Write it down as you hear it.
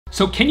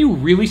So can you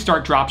really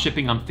start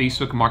dropshipping on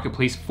Facebook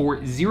Marketplace for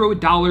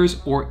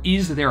 $0, or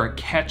is there a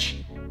catch?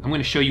 I'm going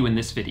to show you in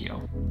this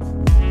video.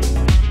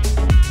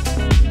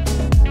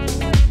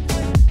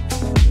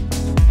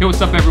 Hey, what's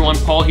up everyone?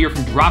 Paul here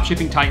from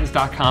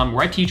dropshippingtitans.com,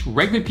 where I teach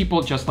regular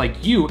people just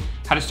like you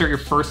how to start your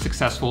first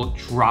successful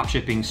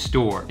dropshipping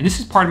store. And this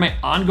is part of my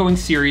ongoing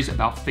series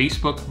about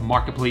Facebook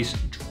Marketplace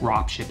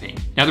dropshipping.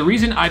 Now, the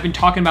reason I've been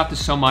talking about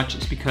this so much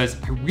is because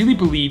I really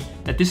believe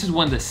that this is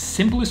one of the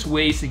simplest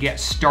ways to get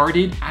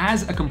started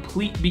as a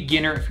complete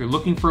beginner if you're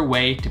looking for a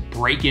way to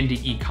break into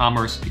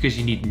e-commerce, because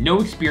you need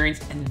no experience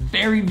and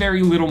very,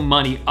 very little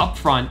money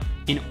upfront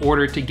in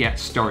order to get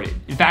started.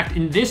 In fact,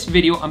 in this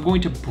video, I'm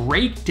going to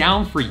break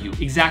down for you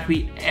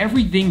exactly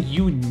everything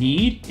you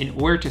need in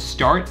order to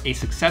start a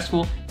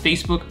successful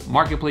Facebook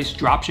Marketplace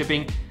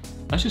dropshipping.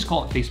 Let's just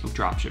call it Facebook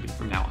dropshipping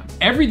from now on.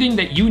 Everything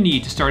that you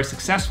need to start a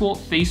successful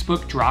Facebook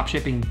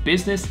dropshipping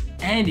business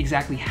and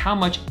exactly how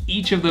much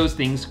each of those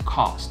things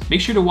cost.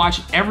 Make sure to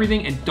watch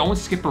everything and don't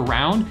skip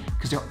around,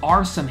 because there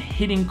are some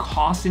hidden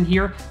costs in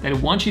here that I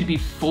want you to be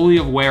fully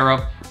aware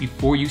of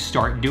before you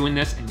start doing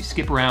this, and if you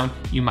skip around,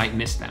 you might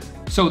miss them.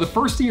 So the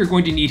first thing you're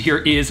going to need here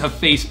is a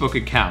Facebook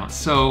account.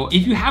 So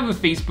if you have a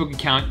Facebook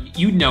account,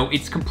 you know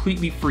it's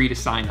completely free to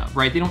sign up,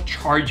 right? They don't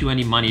charge you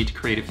any money to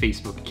create a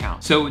Facebook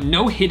account. So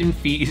no hidden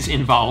fees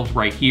involved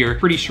right here.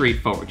 Pretty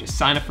straightforward. Just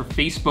sign up for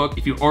Facebook.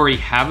 If you already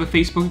have a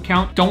Facebook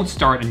account, don't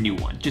start a new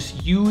one.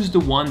 Just use the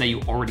one that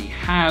you already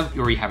have.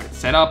 You already have it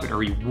set up. It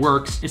already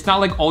works. It's not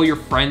like all your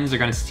friends are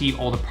gonna see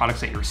all the products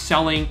that you're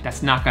selling.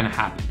 That's not gonna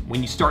happen.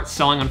 When you start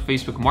selling on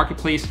Facebook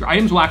Marketplace, your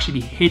items will actually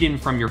be hidden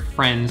from your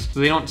friends, so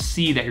they don't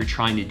see that you're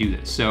trying to do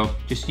this. So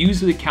just use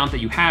the account that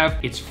you have.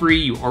 It's free,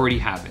 you already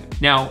have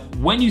it. Now,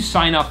 when you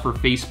sign up for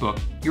Facebook,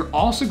 you're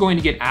also going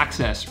to get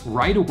access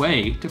right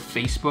away to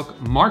Facebook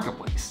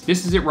Marketplace.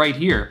 This is it right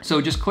here.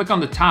 So just click on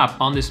the top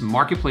on this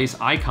Marketplace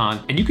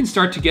icon, and you can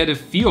start to get a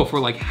feel for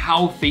like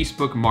how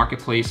Facebook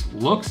Marketplace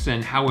looks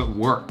and how it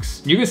works.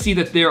 And you're gonna see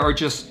that there are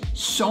just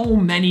so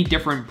many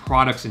different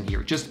products in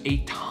here, just a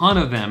ton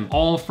of them,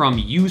 all from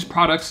used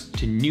products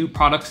to new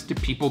products to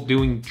people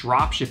doing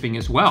drop shipping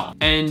as well.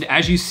 And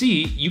as you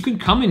see, you can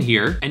come in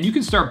here and you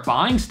can start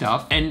buying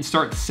stuff and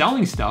start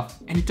selling stuff,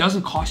 and it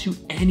doesn't cost you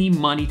any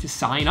money to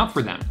sign up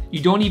for them.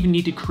 You don't even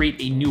need to create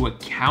a new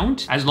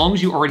account. As long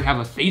as you already have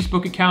a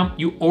Facebook account,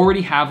 you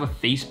already have a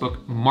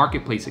Facebook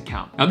Marketplace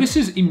account. Now, this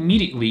is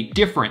immediately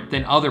different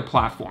than other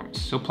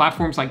platforms. So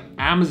platforms like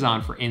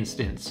Amazon, for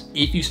instance,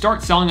 if you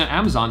start selling on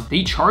Amazon,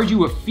 they charge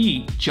you a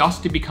fee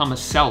just to become a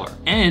seller.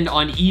 And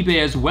on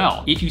eBay as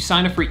well. If you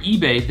sign up for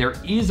eBay, there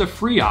is a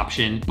free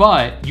option,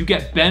 but you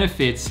get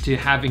benefits to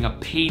having a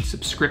paid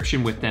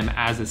subscription with them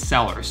as a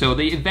seller. So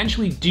they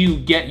eventually do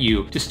get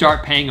you to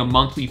start paying a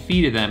monthly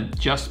fee to them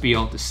just to be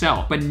able to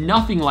sell. But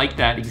nothing like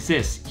that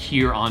exists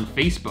here on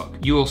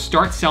Facebook. You will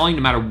start selling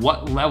no matter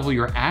what level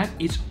you're at.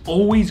 It's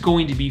always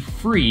going to be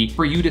free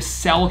for you to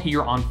sell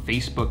here on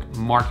Facebook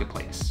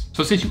Marketplace.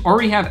 So since you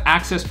already have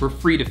access for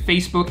free to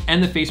Facebook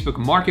and the Facebook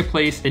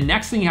Marketplace, the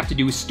next thing you have to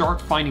do is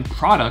start finding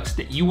products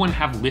that you want to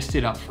have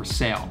listed up for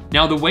sale.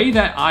 Now, the way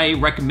that I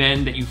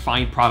recommend that you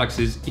find products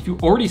is if you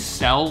already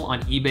sell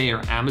on eBay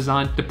or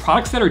Amazon, the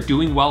products that are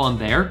doing well on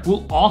there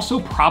will also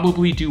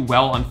probably do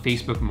well on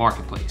Facebook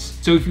Marketplace.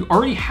 So if you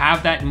already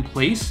have that in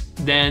place,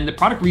 then the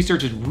product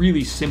research is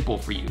really simple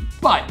for you.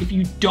 But if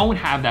you don't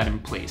have that in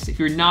place, if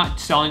you're not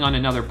selling on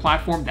another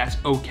platform, that's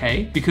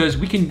okay, because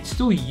we can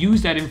still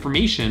use that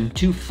information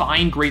to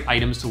find great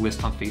items to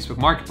list on Facebook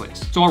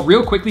Marketplace. So I'll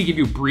real quickly give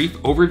you a brief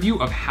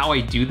overview of how I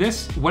do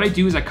this. What I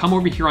do is I come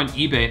over here on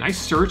eBay and I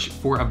search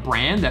for a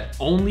brand that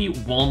only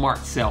Walmart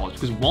sells,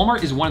 because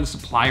Walmart is one of the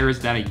suppliers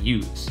that I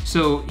use.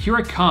 So here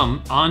I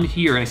come on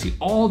here and I see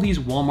all these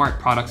Walmart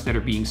products that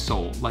are being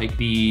sold, like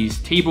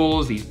these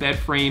tables, these bed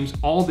frames,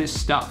 all this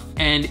stuff.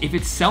 And if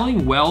it's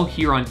selling well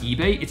here on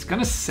eBay, it's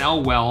gonna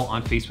sell well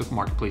on Facebook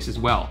Marketplace as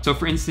well. So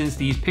for instance,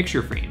 these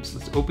picture frames,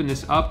 let's open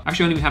this up.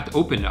 Actually, I don't even have to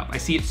open it up. I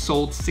see it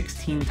sold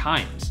 16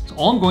 times. So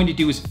all I'm going to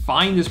do is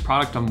find this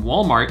product on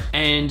Walmart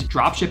and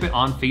drop ship it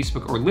on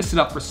Facebook or list it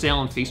up for sale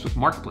on Facebook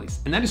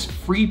Marketplace. And that is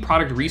free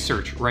product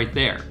research right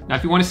there. Now,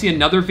 if you wanna see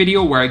another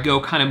video where I go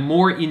kind of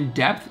more in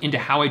depth into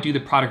how I do the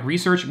product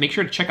research, make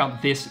sure to check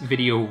out this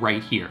video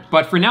right here.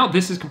 But for now,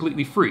 this is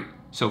completely free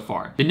so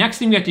far. The next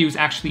thing we have to do is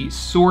actually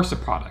source a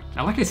product.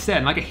 Now, like I said,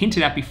 and like I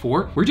hinted at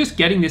before, we're just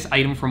getting this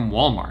item from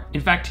Walmart.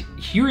 In fact,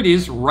 here it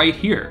is right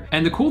here.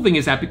 And the cool thing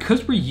is that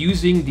because we're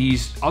using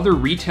these other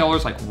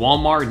retailers like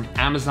Walmart and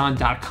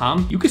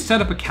Amazon.com, you can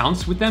set up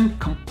accounts with them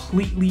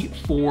completely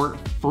for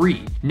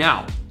free.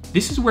 Now,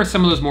 this is where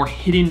some of those more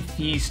hidden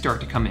fees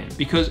start to come in,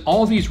 because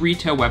all these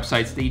retail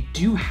websites, they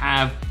do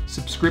have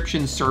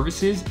subscription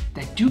services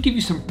that do give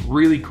you some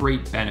really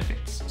great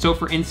benefits. So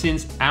for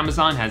instance,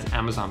 Amazon has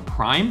Amazon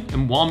Prime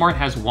and Walmart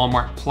has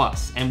Walmart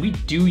Plus, and we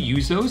do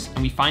use those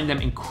and we find them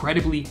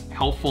incredibly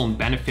helpful and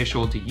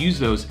beneficial to use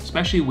those,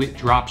 especially with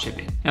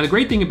dropshipping. Now the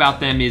great thing about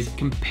them is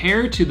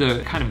compared to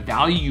the kind of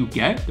value you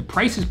get, the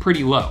price is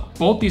pretty low.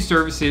 Both these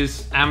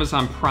services,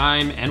 Amazon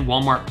Prime and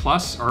Walmart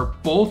Plus, are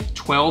both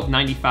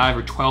 $12.95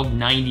 or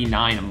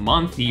 $12.99 a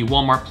month. The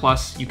Walmart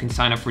Plus, you can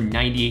sign up for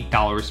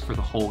 $98 for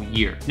the whole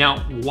year. Now,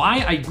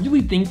 why I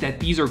really think that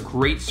these are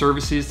great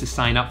services to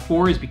sign up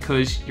for is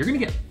because you're gonna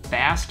get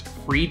fast,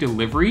 free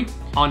delivery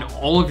on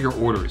all of your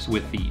orders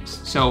with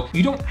these. So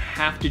you don't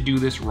have to do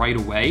this right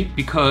away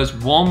because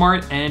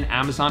Walmart and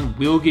Amazon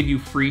will give you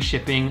free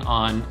shipping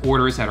on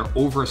orders that are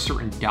over a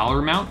certain dollar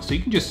amount. So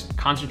you can just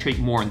concentrate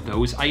more on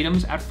those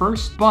items at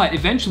first, but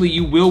eventually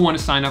you will want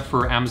to sign up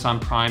for Amazon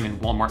Prime and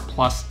Walmart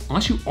Plus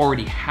unless you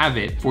already have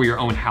it for your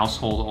own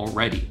household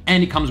already.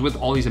 And it comes with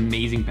all these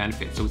amazing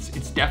benefits. So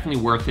it's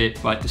definitely worth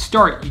it. But to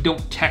start, you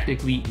don't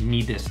technically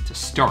need this to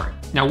start.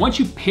 Now, once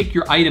you pick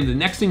your item, the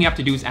next thing you have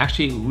to do is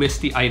actually list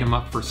the item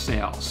up for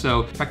sale.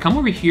 So if I come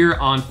over here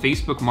on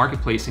Facebook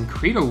Marketplace and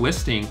create a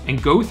listing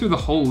and go through the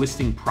whole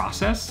listing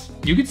process,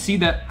 you can see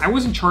that I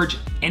wasn't charged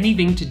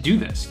anything to do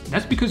this.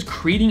 That's because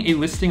creating a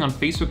listing on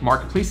Facebook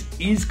Marketplace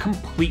is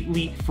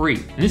completely free.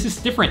 And this is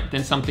different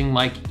than something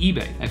like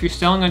eBay. If you're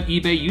selling on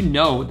eBay, you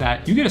know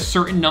that you get a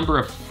certain number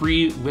of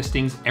free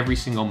listings every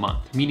single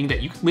month, meaning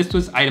that you can list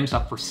those items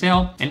up for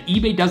sale and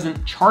eBay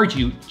doesn't charge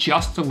you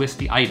just to list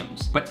the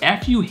items. But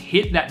after you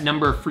hit that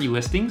number of free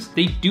listings,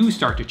 they do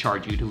start to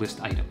charge you to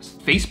list items.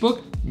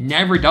 Facebook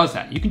never does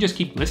that. You can just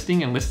keep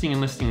listing and listing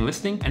and listing and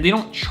listing, and they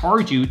don't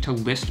charge you to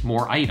list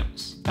more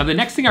items. Now, the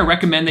next thing I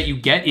recommend that you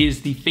get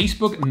is the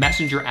Facebook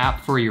Messenger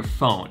app for your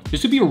phone.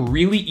 This would be a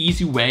really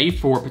easy way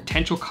for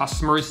potential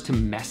customers to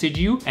message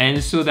you,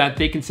 and so that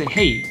they can say,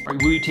 hey,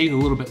 will you take a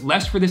little bit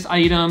less for this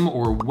item?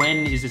 Or when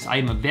is this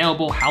item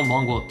available? How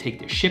long will it take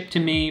to ship to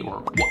me? Or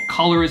what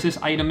color is this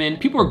item in?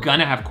 People are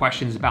gonna have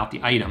questions about the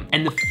item.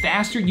 And the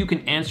faster you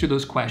can answer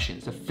those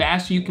questions, the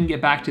faster you can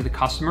get back to the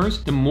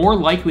customers, the more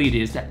likely it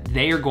is that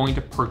they are going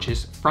to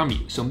purchase from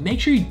you. So make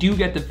sure you do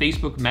get the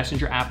Facebook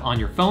Messenger app on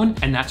your phone,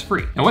 and that's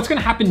free. Now, what's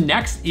gonna happen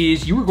next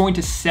is you are going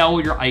to sell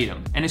your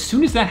item. And as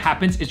soon as that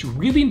happens, it's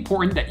really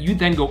important that you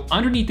then go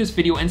underneath this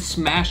video and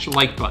smash the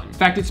like button. In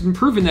fact, it's been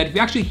proven that if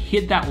you actually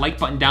hit that like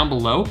button down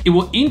below, it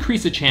will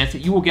increase the chance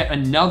that you will get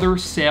another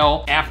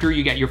sale after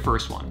you get your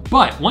first one.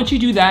 But once you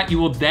do that, you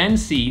will then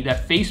see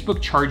that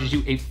Facebook charges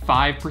you a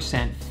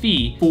 5%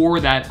 fee for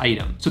that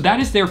item. So that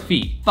is their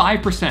fee,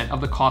 5%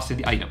 of the cost of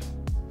the item.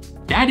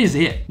 That is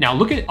it. Now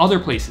look at other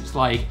places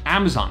like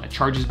Amazon that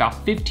charges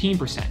about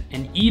 15%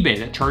 and eBay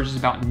that charges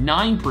about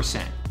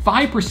 9%.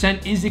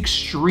 5% is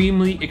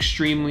extremely,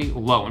 extremely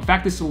low. In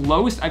fact, it's the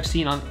lowest I've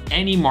seen on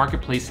any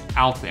marketplace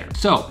out there.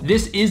 So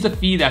this is the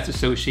fee that's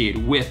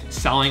associated with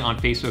selling on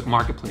Facebook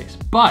Marketplace.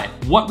 But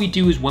what we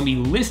do is when we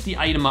list the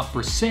item up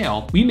for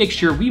sale, we make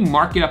sure we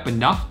mark it up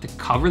enough to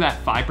cover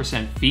that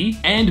 5% fee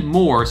and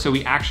more so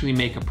we actually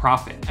make a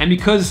profit. And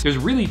because there's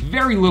really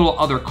very little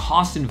other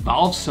costs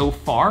involved so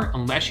far,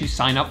 unless you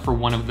sign up for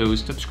one of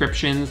those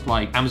subscriptions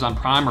like Amazon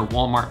Prime or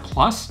Walmart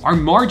Plus, our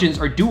margins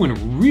are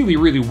doing really,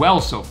 really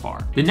well so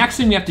far. The next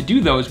thing we have to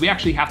do though is we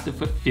actually have to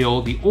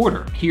fulfill the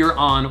order here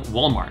on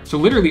Walmart. So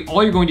literally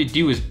all you're going to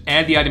do is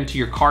add the item to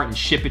your cart and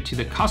ship it to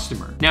the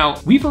customer. Now,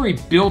 we've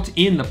already built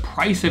in the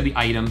price of the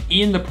item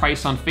in the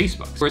price on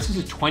Facebook. So this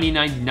is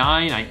 $20.99,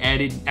 I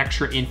added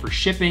extra in for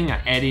shipping, I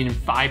added in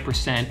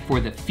 5% for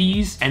the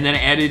fees, and then I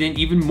added in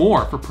even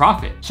more for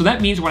profit. So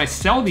that means when I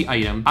sell the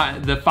item,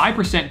 the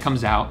 5%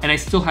 comes out and I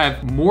still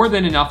have more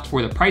than enough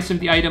for the price of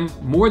the item,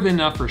 more than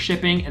enough for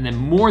shipping, and then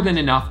more than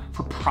enough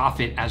for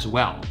profit as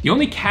well. The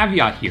only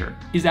caveat here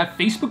is that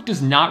Facebook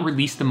does not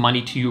release the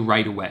money to you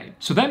right away.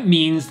 So that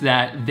means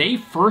that they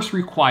first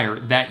require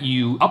that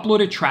you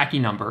upload a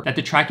tracking number, that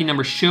the tracking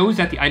number shows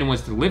that the item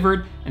was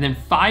delivered, and then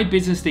 5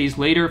 business days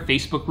later,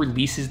 Facebook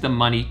releases the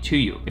money to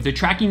you. If the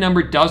tracking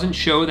number doesn't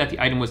show that the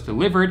item was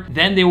delivered,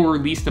 then they will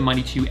release the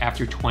money to you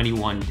after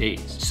 21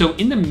 days. So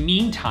in the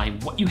meantime,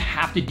 what you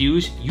have to do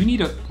is you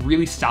need a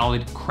really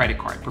solid credit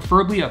card,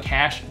 preferably a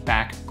cash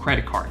back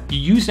credit card. You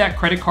use that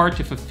credit card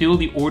to fulfill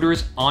the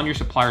orders on your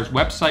supplier's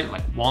website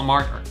like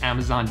Walmart or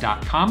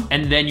Amazon.com,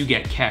 and then you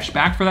get cash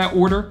back for that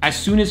order. As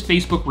soon as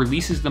Facebook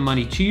releases the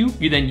money to you,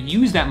 you then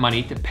use that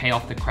money to pay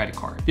off the credit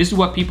card. This is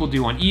what people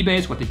do on eBay,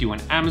 it's what they do on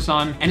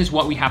Amazon, and it's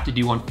what we have to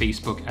do on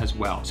Facebook as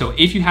well. So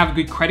if you have a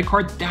good credit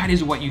card, that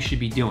is what you should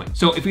be doing.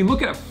 So if we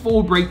look at a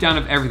full breakdown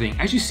of everything,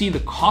 as you see, the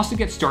cost to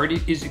get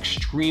started is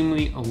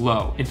extremely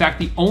low. In fact,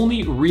 the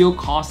only real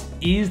cost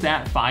is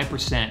that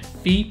 5%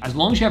 fee. As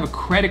long as you have a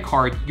credit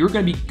card, you're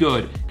gonna be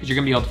good because you're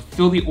gonna be able to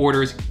fill the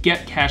orders,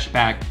 get cash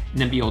back, and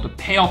then be able to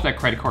pay off that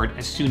credit card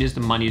as soon as the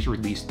money is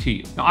released to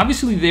you. Now,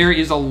 obviously there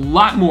is a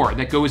lot more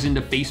that goes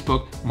into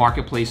Facebook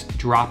Marketplace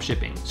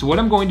dropshipping. So what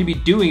I'm going to be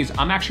doing is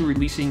I'm actually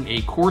releasing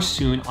a course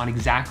soon on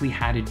exactly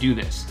how to do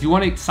this. If you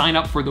want to sign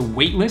up for the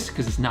waitlist,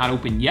 because it's not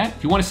open yet,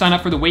 if you want to sign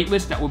up for the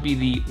waitlist, that will be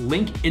the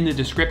link in the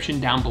description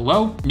down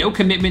below. No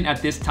commitment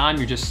at this time.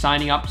 You're just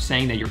signing up,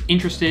 saying that you're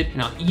interested,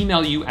 and I'll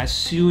email you as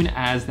soon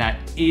as that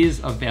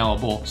is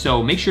available.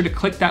 So make sure to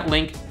click that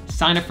link,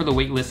 sign up for the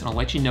waitlist, and I'll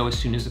let you know as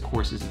soon as the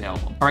course is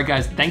available. All right,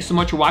 guys, thanks so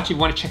much for watching. If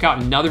you want to check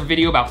out another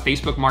video about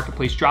Facebook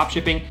Marketplace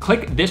dropshipping,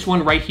 click this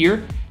one right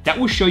here. That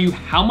will show you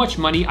how much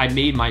money I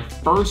made my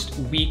first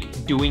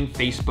week doing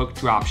Facebook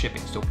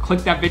dropshipping. So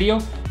click that video,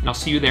 and I'll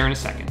see you there in a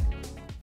second.